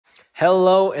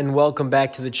Hello and welcome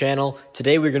back to the channel.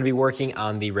 Today we're going to be working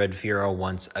on the red Fiero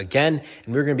once again,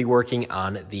 and we're going to be working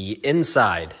on the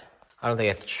inside. I don't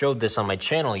think I've showed this on my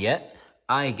channel yet.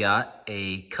 I got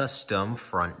a custom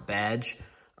front badge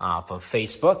off of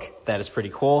Facebook. That is pretty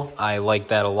cool. I like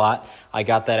that a lot. I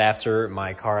got that after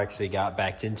my car actually got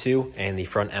backed into and the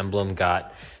front emblem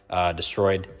got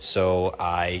destroyed, so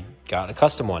I got a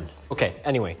custom one. Okay,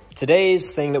 anyway,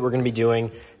 today's thing that we're going to be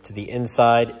doing to the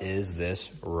inside is this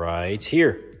right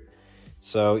here.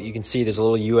 So you can see there's a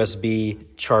little USB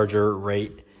charger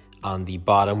right on the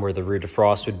bottom where the rear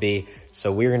defrost would be.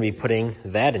 So we're going to be putting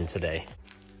that in today.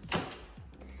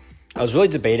 I was really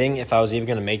debating if I was even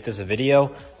going to make this a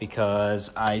video because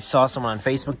I saw someone on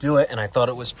Facebook do it and I thought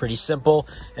it was pretty simple,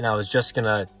 and I was just going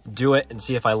to do it and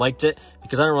see if I liked it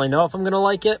because I don't really know if I'm going to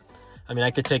like it. I mean,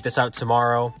 I could take this out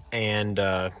tomorrow and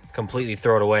completely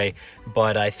throw it away,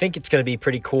 but I think it's going to be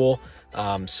pretty cool.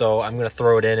 So I'm going to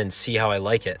throw it in and see how I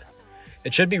like it.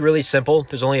 It should be really simple.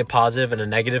 There's only a positive and a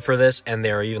negative for this, and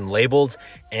they're even labeled,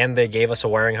 and they gave us a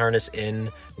wiring harness in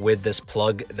with this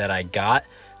plug that I got.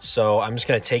 So I'm just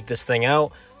going to take this thing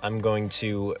out. I'm going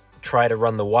to try to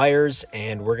run the wires,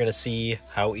 and we're going to see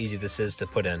how easy this is to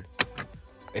put in.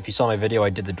 If you saw my video, I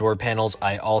did the door panels.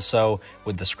 I also,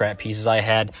 with the scrap pieces I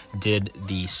had, did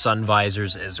the sun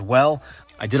visors as well.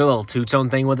 I did a little two-tone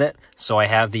thing with it. So I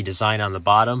have the design on the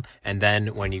bottom, and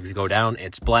then when you go down,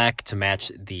 it's black to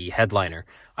match the headliner.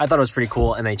 I thought it was pretty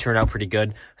cool, and they turned out pretty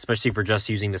good, especially for just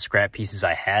using the scrap pieces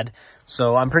I had.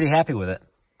 So I'm pretty happy with it.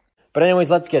 But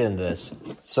anyways, let's get into this.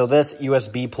 So this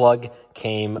USB plug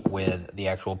came with the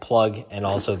actual plug and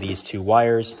also these two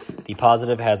wires. The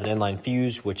positive has an inline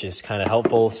fuse, which is kind of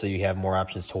helpful, so you have more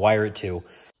options to wire it to.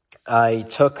 I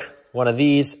took one of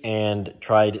these and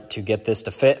tried to get this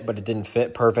to fit, but it didn't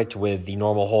fit perfect with the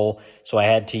normal hole, so I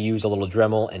had to use a little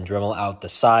Dremel and Dremel out the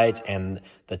sides, and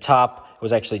the top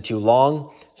was actually too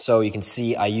long. So you can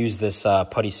see I used this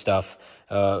putty stuff.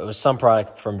 It was some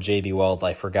product from JB Weld,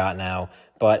 I forgot now,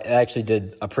 but it actually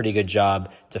did a pretty good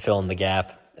job to fill in the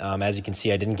gap. As you can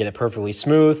see, I didn't get it perfectly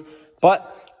smooth,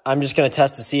 but I'm just going to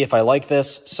test to see if I like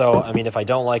this. So, I mean, if I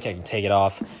don't like it, I can take it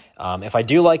off. If I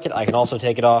do like it, I can also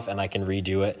take it off and I can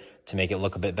redo it to make it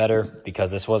look a bit better because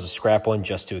this was a scrap one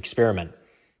just to experiment.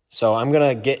 So I'm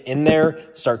going to get in there,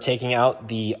 start taking out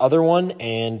the other one,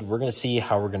 and we're going to see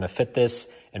how we're going to fit this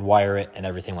and wire it and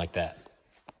everything like that.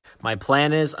 My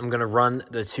plan is I'm going to run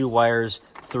the two wires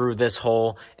through this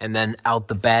hole and then out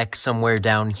the back somewhere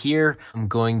down here. I'm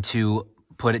going to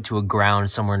put it to a ground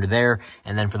somewhere under there.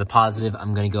 And then for the positive,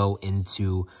 I'm going to go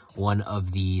into one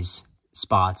of these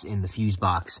spots in the fuse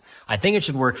box. I think it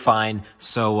should work fine,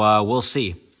 so we'll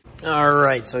see. All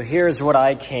right, so here's what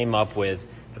I came up with.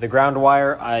 For the ground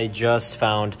wire, I just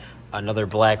found another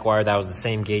black wire that was the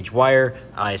same gauge wire.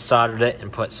 I soldered it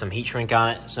and put some heat shrink on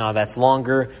it, so now that's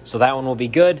longer, so that one will be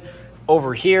good.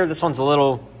 Over here, this one's a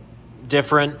little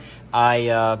different.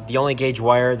 The only gauge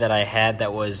wire that I had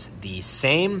that was the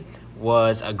same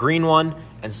was a green one,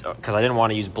 and because I didn't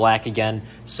want to use black again,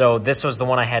 so this was the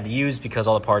one I had to use because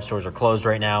all the parts stores are closed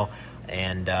right now.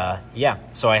 And yeah,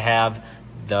 so I have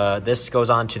this goes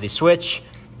on to the switch.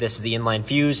 This is the inline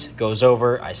fuse, goes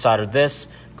over. I soldered this,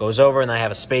 goes over, and then I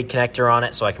have a spade connector on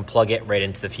it so I can plug it right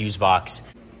into the fuse box.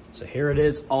 So here it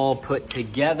is all put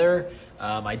together.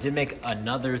 I did make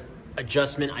another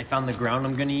adjustment. I found the ground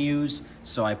I'm going to use,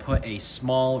 so I put a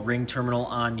small ring terminal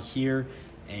on here,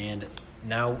 and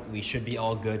now we should be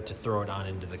all good to throw it on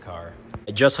into the car.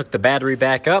 I just hooked the battery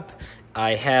back up.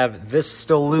 I have this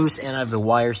still loose and I have the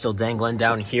wire still dangling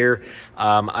down here.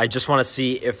 I just want to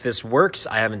see if this works.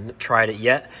 I haven't tried it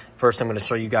yet. First, I'm going to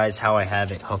show you guys how I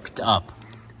have it hooked up.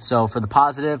 So for the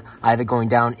positive, I have it going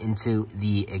down into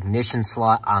the ignition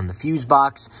slot on the fuse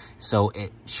box. So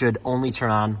it should only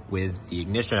turn on with the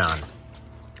ignition on.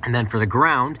 And then for the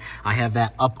ground, I have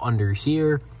that up under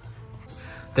here.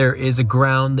 There is a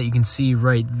ground that you can see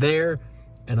right there.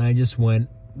 And I just went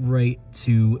right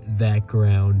to that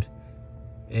ground.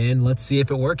 And let's see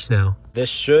if it works now. This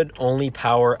should only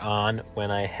power on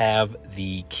when I have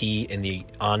the key in the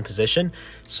on position.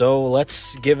 So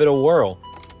let's give it a whirl.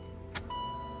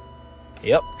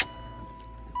 Yep.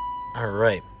 All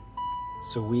right.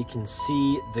 So we can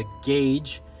see the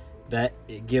gauge that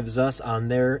it gives us on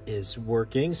there is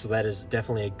working. So that is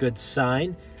definitely a good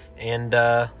sign. And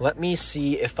let me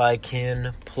see if I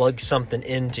can plug something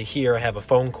into here. I have a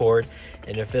phone cord.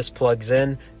 And if this plugs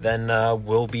in, then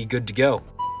we'll be good to go.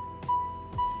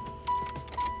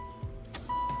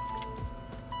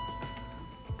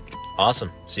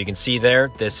 Awesome. So you can see there,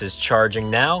 this is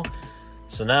charging now.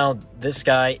 So now this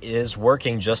guy is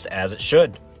working just as it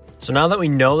should. So now that we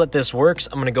know that this works,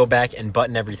 I'm gonna go back and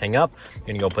button everything up. I'm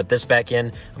gonna go put this back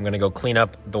in. I'm gonna go clean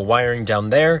up the wiring down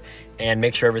there and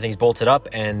make sure everything's bolted up,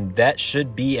 and that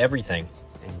should be everything.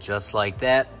 And just like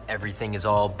that, everything is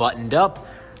all buttoned up.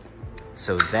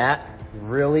 So that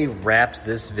really wraps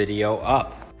this video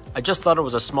up. I just thought it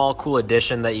was a small, cool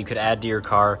addition that you could add to your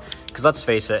car, because let's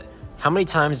face it, how many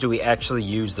times do we actually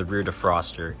use the rear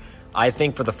defroster? I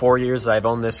think for the 4 years that I've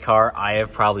owned this car, I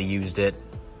have probably used it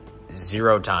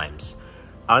 0 times.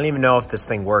 I don't even know if this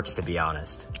thing works, to be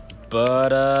honest.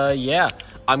 But yeah,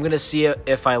 I'm gonna see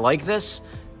if I like this.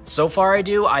 So far I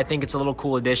do. I think it's a little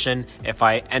cool addition. If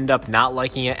I end up not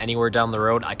liking it anywhere down the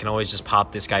road, I can always just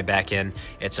pop this guy back in.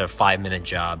 It's a 5-minute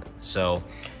job. So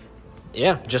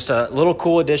yeah, just a little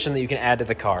cool addition that you can add to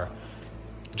the car.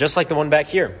 Just like the one back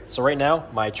here. So right now,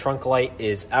 my trunk light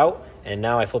is out, and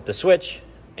now I flip the switch,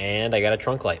 and I got a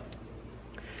trunk light.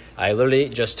 I literally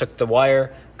just took the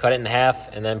wire, cut it in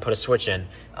half, and then put a switch in.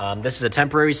 This is a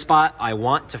temporary spot. I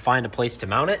want to find a place to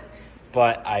mount it,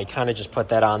 but I kind of just put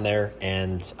that on there,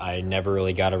 and I never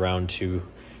really got around to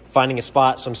finding a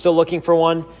spot. So I'm still looking for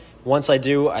one. Once I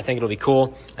do, I think it'll be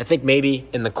cool. I think maybe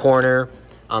in the corner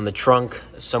on the trunk,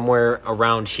 somewhere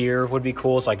around here would be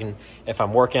cool. So I can, if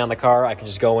I'm working on the car, I can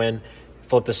just go in,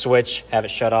 flip the switch, have it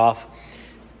shut off.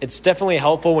 It's definitely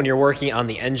helpful when you're working on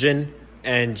the engine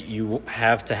and you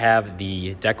have to have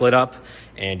the deck lit up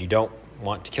and you don't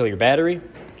want to kill your battery.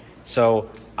 So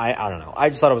I don't know. I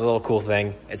just thought it was a little cool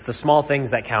thing. It's the small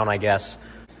things that count, I guess.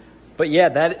 But yeah,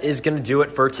 that is going to do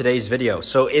it for today's video.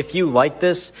 So if you like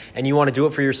this and you want to do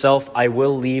it for yourself, I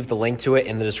will leave the link to it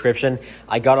in the description.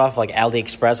 I got off like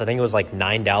AliExpress. I think it was like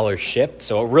 $9 shipped.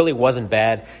 So it really wasn't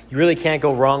bad. You really can't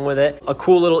go wrong with it. A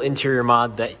cool little interior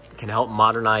mod that can help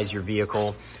modernize your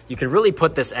vehicle. You can really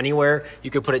put this anywhere.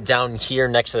 You could put it down here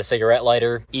next to the cigarette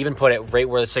lighter, even put it right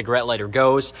where the cigarette lighter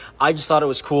goes. I just thought it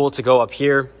was cool to go up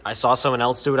here. I saw someone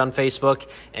else do it on Facebook,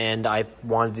 and I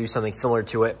wanted to do something similar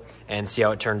to it and see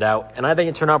how it turned out. And I think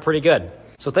it turned out pretty good.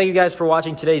 So thank you guys for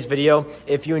watching today's video.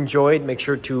 If you enjoyed, make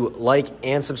sure to like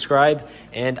and subscribe,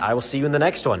 and I will see you in the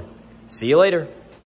next one. See you later.